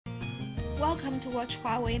Welcome to watch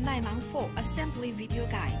Huawei 9 assembly video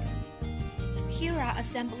guide. Here are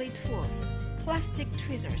assembly tools, plastic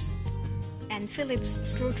tweezers, and Phillips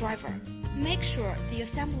screwdriver. Make sure the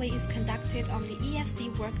assembly is conducted on the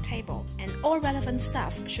ESD work table and all relevant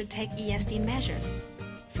staff should take ESD measures.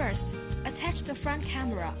 First, attach the front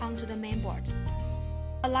camera onto the mainboard.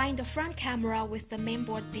 Align the front camera with the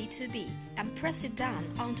mainboard B2B and press it down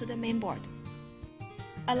onto the mainboard.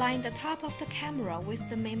 Align the top of the camera with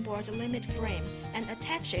the mainboard limit frame and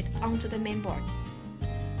attach it onto the mainboard.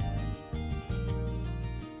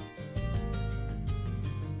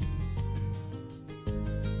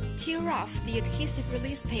 Tear off the adhesive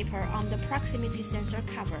release paper on the proximity sensor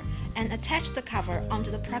cover and attach the cover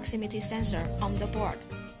onto the proximity sensor on the board.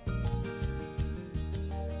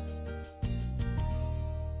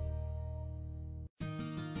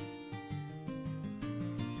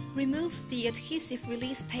 Remove the adhesive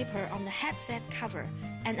release paper on the headset cover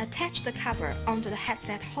and attach the cover onto the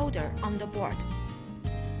headset holder on the board.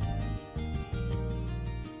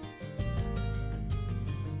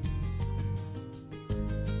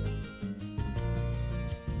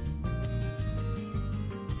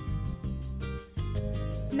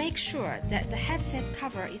 Make sure that the headset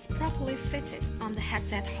cover is properly fitted on the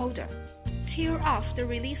headset holder. Tear off the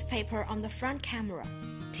release paper on the front camera.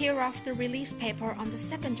 Tear off the release paper on the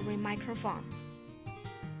secondary microphone.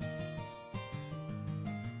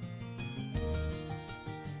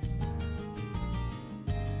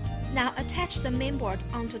 Now attach the mainboard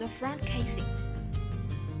onto the front casing.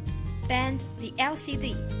 Bend the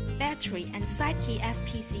LCD, battery and side key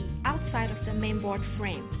FPC outside of the mainboard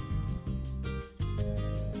frame.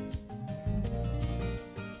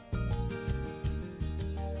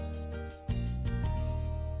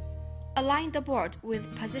 Align the board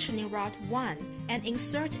with positioning rod 1 and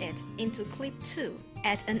insert it into clip 2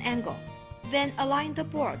 at an angle. Then align the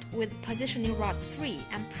board with positioning rod 3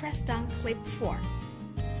 and press down clip 4.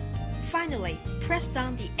 Finally, press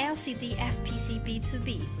down the LCD FPC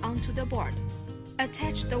B2B onto the board.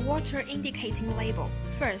 Attach the water indicating label.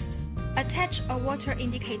 First, attach a water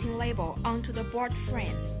indicating label onto the board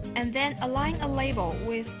frame, and then align a label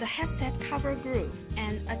with the headset cover groove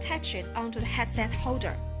and attach it onto the headset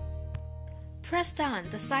holder. Press down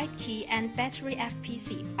the side key and battery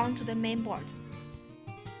FPC onto the mainboard.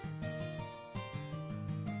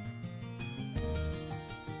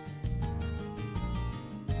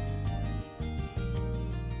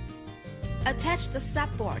 Attach the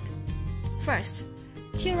subboard. First,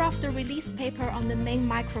 tear off the release paper on the main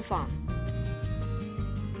microphone.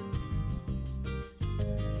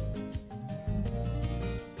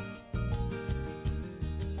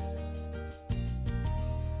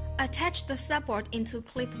 Attach the subboard into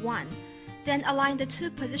clip 1, then align the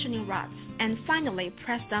 2 positioning rods, and finally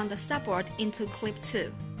press down the subboard into clip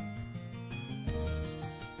 2.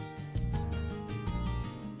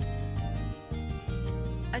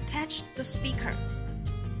 Attach the speaker.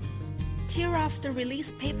 Tear off the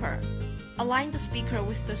release paper. Align the speaker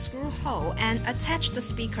with the screw hole and attach the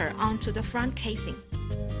speaker onto the front casing.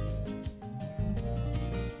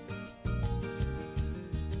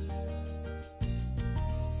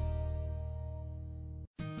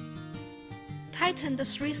 Tighten the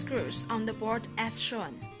 3 screws on the board as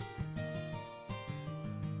shown.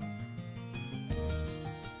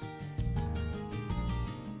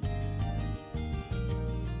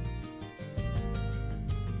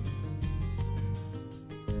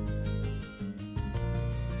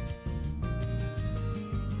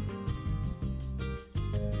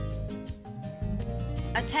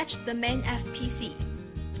 Attach the main FPC.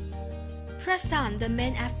 Press down the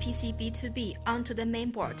main FPC B2B onto the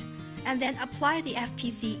mainboard, and then apply the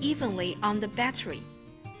FPC evenly on the battery.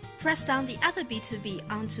 Press down the other B2B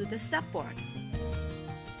onto the subboard.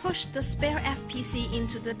 Push the spare FPC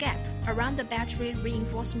into the gap around the battery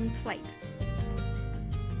reinforcement plate.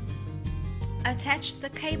 Attach the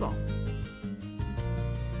cable.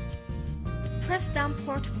 Press down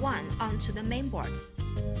port 1 onto the mainboard.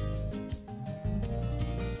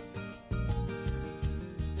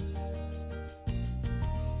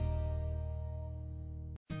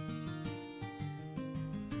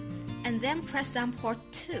 And then press down port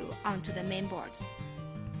 2 onto the mainboard.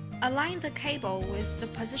 Align the cable with the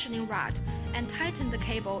positioning rod and tighten the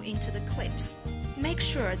cable into the clips. Make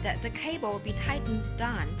sure that the cable be tightened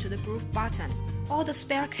down to the groove button, or the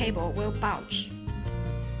spare cable will bulge.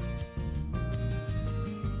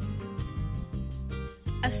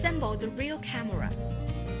 Assemble the rear camera.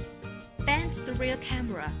 Bend the rear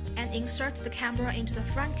camera and insert the camera into the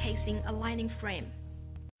front casing aligning frame.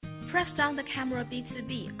 Press down the camera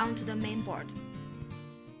B2B onto the mainboard.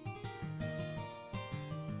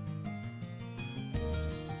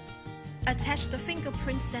 Attach the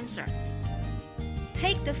fingerprint sensor.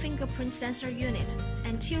 Take the fingerprint sensor unit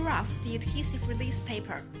and tear off the adhesive release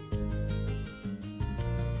paper.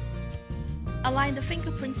 Align the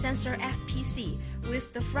fingerprint sensor FPC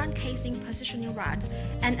with the front casing positioning rod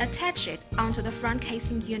and attach it onto the front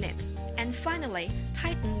casing unit. And finally,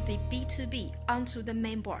 tighten the B2B onto the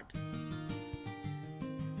mainboard.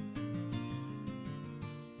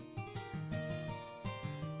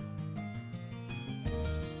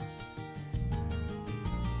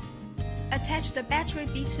 Attach the battery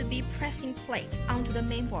B2B pressing plate onto the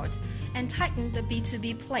mainboard and tighten the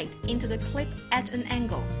B2B plate into the clip at an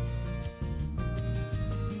angle.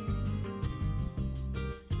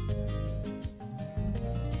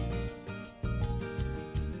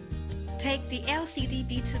 Take the LCD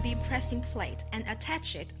B2B pressing plate and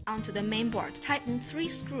attach it onto the mainboard. Tighten 3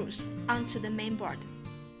 screws onto the mainboard.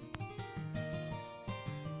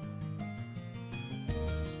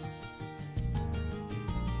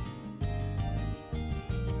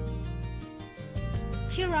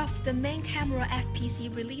 Tear off the main camera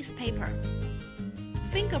FPC release paper,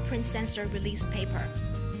 fingerprint sensor release paper,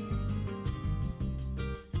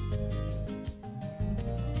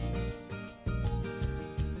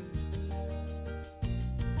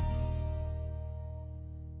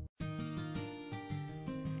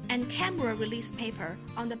 and camera release paper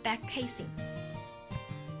on the back casing.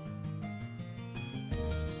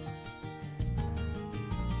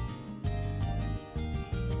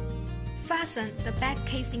 Fasten the back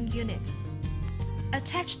casing unit.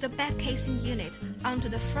 Attach the back casing unit onto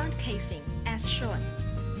the front casing as shown.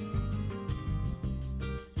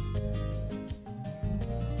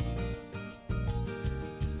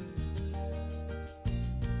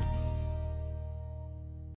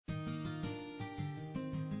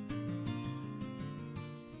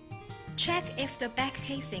 Check if the back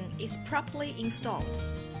casing is properly installed.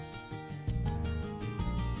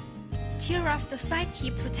 Tear off the side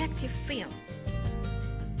key protective film.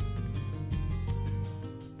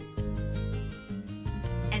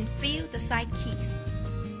 And fill the side keys.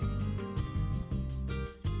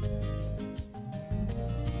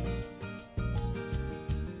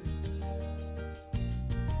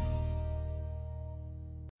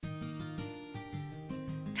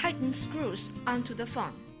 Tighten screws onto the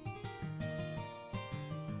phone.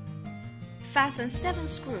 Fasten 7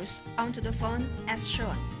 screws onto the phone as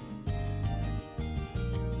shown.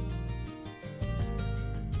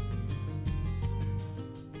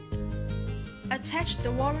 Attach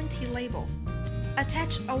the warranty label.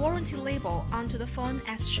 Attach a warranty label onto the phone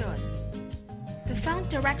as shown. The font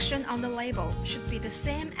direction on the label should be the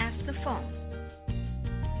same as the phone.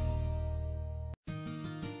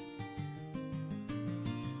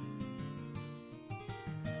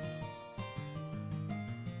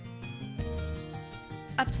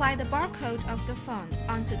 Apply the barcode of the phone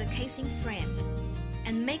onto the casing frame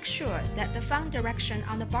and make sure that the font direction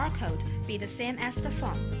on the barcode be the same as the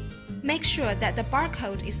phone. Make sure that the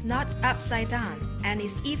barcode is not upside down and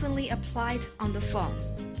is evenly applied on the phone.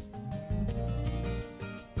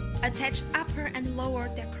 Attach upper and lower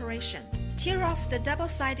decoration. Tear off the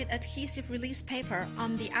double-sided adhesive release paper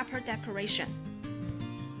on the upper decoration.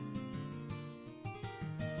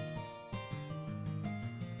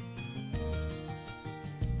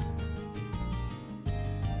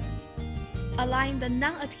 Align the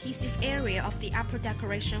non-adhesive area of the upper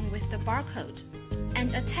decoration with the barcode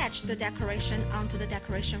and attach the decoration onto the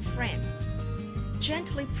decoration frame.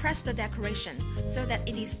 Gently press the decoration so that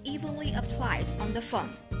it is evenly applied on the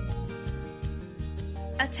phone.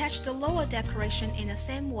 Attach the lower decoration in the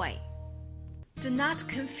same way. Do not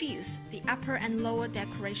confuse the upper and lower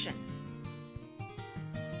decoration.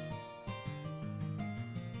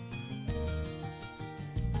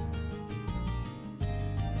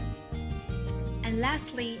 And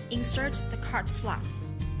lastly, insert the card slot.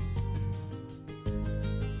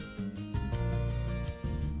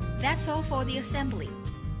 That's all for the assembly.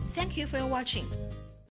 Thank you for watching.